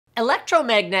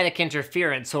Electromagnetic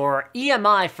interference, or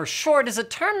EMI for short, is a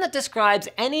term that describes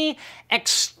any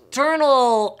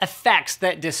external effects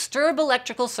that disturb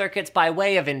electrical circuits by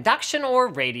way of induction or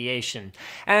radiation.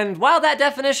 And while that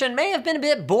definition may have been a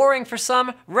bit boring for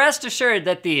some, rest assured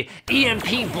that the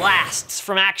EMP blasts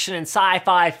from action and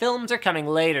sci-fi films are coming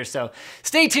later, so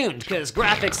stay tuned, because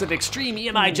graphics of extreme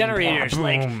EMI generators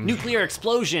like nuclear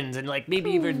explosions and like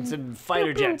maybe even some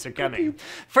fighter jets are coming.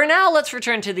 For now, let's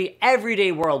return to the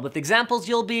everyday world with examples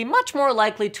you'll be much more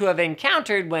likely to have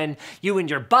encountered when you and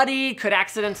your buddy could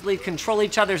accidentally control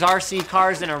each other's RC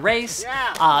cars in a race.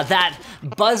 That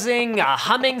buzzing,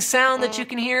 humming sound that you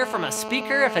can hear from a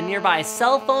speaker if a nearby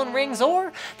cell phone rings,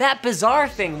 or that bizarre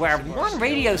thing where one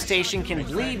radio station can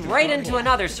bleed right into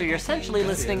another, so you're essentially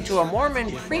listening to a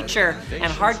Mormon preacher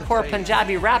and hardcore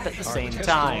Punjabi rap at the same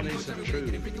time.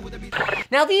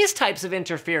 Now, these types of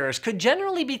interferers could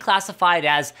generally be classified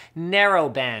as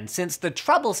narrowband, since the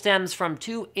trouble stems from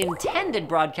two intended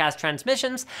broadcast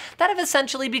transmissions that have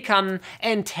essentially become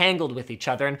entangled with each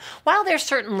other. And while they're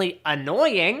certainly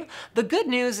annoying, the good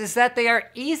news is that they are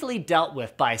easily dealt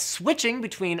with by switching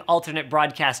between alternate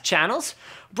broadcast channels.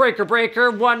 Breaker,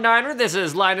 breaker, 1-9er, this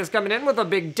is Linus coming in with a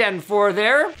big 10-4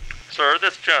 there. Sir,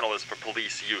 this channel is for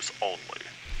police use only.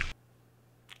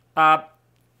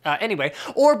 Anyway,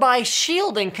 or by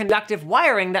shielding conductive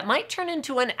wiring that might turn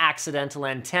into an accidental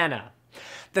antenna.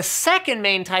 The second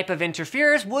main type of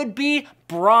interferers would be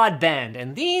broadband,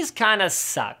 and these kinda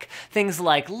suck. Things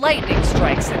like lightning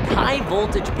strikes and high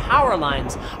voltage power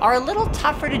lines are a little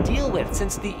tougher to deal with,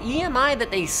 since the EMI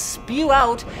that they spew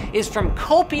out is from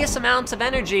copious amounts of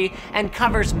energy and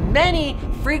covers many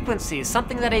frequencies,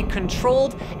 something that a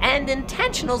controlled and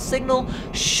intentional signal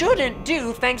shouldn't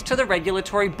do thanks to the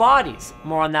regulatory bodies.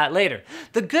 More on that later.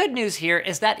 The good news here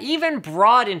is that even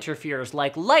broad interferers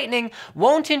like lightning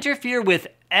won't interfere with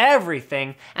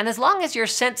everything, and as long as your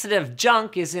sensitive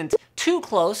junk isn't too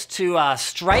close to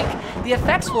strike, the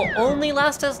effects will only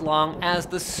last as long as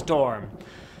the storm.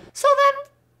 So then,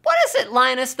 what is it,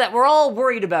 Linus, that we're all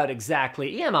worried about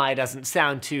exactly? EMI doesn't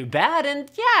sound too bad,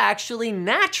 and yeah, actually,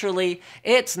 naturally,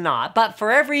 it's not. But for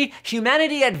every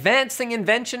humanity advancing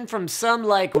invention from some,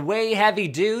 like, way heavy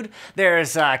dude,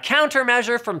 there's a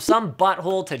countermeasure from some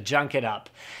butthole to junk it up.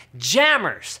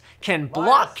 Jammers can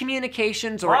block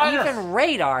communications or even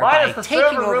radar by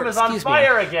taking over,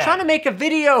 trying to make a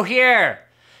video here.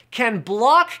 Can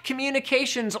block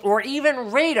communications or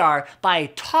even radar by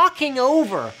talking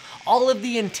over all of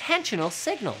the intentional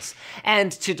signals.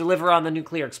 And to deliver on the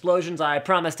nuclear explosions I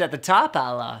promised at the top,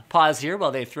 I'll pause here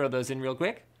while they throw those in real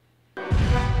quick.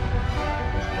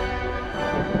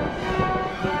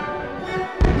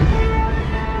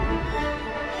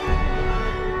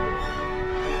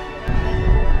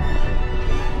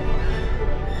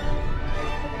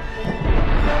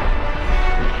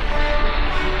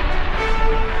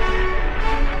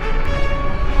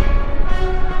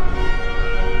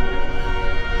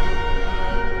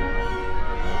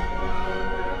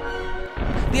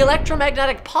 The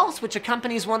electromagnetic pulse which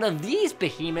accompanies one of these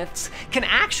behemoths can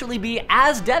actually be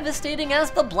as devastating as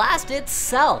the blast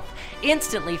itself,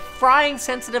 instantly frying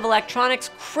sensitive electronics,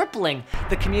 crippling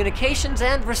the communications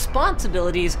and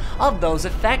responsibilities of those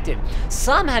affected.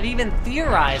 Some have even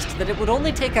theorized that it would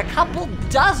only take a couple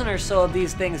dozen or so of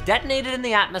these things detonated in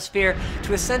the atmosphere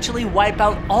to essentially wipe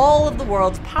out all of the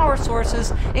world's power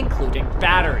sources, including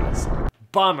batteries.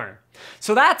 Bummer.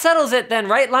 So that settles it then,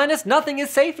 right, Linus? Nothing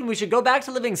is safe and we should go back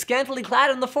to living scantily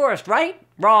clad in the forest, right?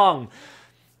 Wrong.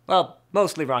 Well,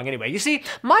 mostly wrong anyway. You see,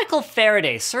 Michael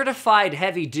Faraday, certified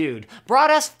heavy dude, brought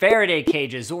us Faraday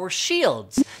cages, or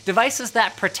shields, devices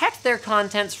that protect their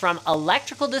contents from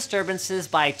electrical disturbances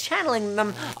by channeling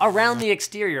them around the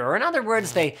exterior, or in other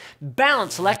words, they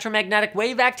bounce electromagnetic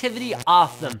wave activity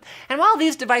off them. And while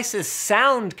these devices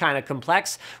sound kind of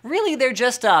complex, really they're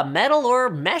just a metal or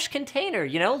mesh container,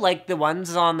 you know, like the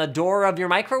ones on the door of your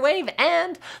microwave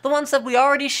and the ones that we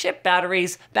already ship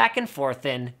batteries back and forth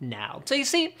in now. So you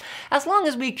see, as long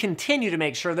as we continue to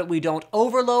make sure that we don't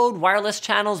overload wireless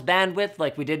channels bandwidth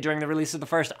like we did during the release of the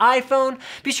first iPhone,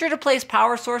 be sure to place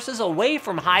power sources away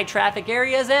from high traffic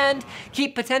areas and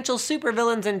keep potential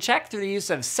supervillains in check through the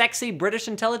use of sexy British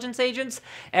intelligence agents,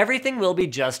 everything will be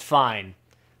just fine.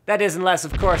 That is, unless,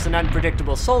 of course, an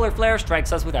unpredictable solar flare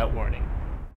strikes us without warning.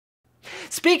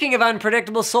 Speaking of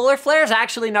unpredictable solar flares,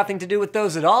 actually nothing to do with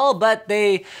those at all, but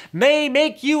they may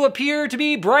make you appear to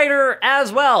be brighter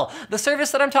as well. The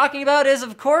service that I'm talking about is,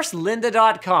 of course,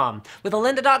 lynda.com. With a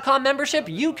lynda.com membership,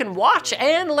 you can watch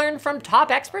and learn from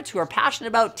top experts who are passionate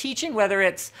about teaching, whether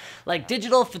it's like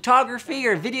digital photography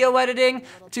or video editing,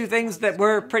 two things that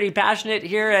we're pretty passionate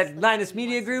here at Linus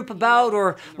Media Group about,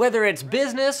 or whether it's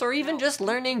business or even just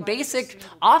learning basic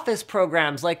office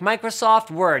programs like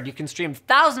Microsoft Word. You can stream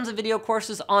thousands of video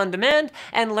courses on demand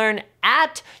and learn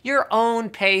at your own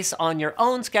pace, on your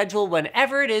own schedule,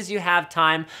 whenever it is you have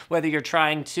time, whether you're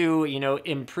trying to,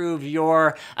 improve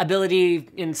your ability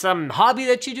in some hobby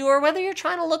that you do, or whether you're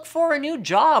trying to look for a new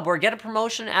job or get a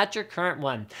promotion at your current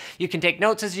one. You can take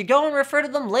notes as you go and refer to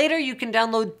them later. You can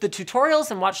download the tutorials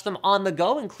and watch them on the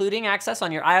go, including access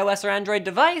on your iOS or Android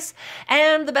device.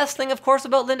 And the best thing, of course,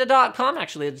 about lynda.com,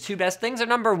 actually the two best things are,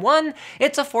 number one,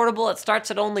 it's affordable. It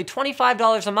starts at only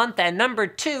 $25 a month. And number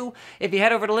two, if you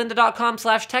head over to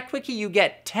lynda.com/techwiki, you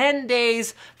get 10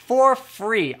 days for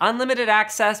free, unlimited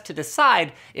access to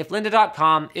decide if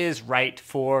lynda.com is right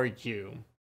for you.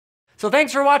 So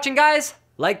thanks for watching, guys.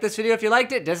 Like this video if you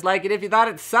liked it, dislike it if you thought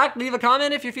it sucked, leave a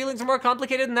comment if your feelings are more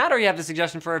complicated than that, or you have a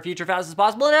suggestion for a future Fast as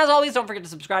Possible, and as always, don't forget to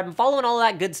subscribe and follow and all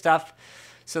that good stuff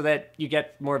so that you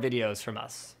get more videos from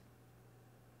us.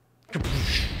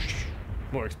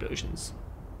 More explosions.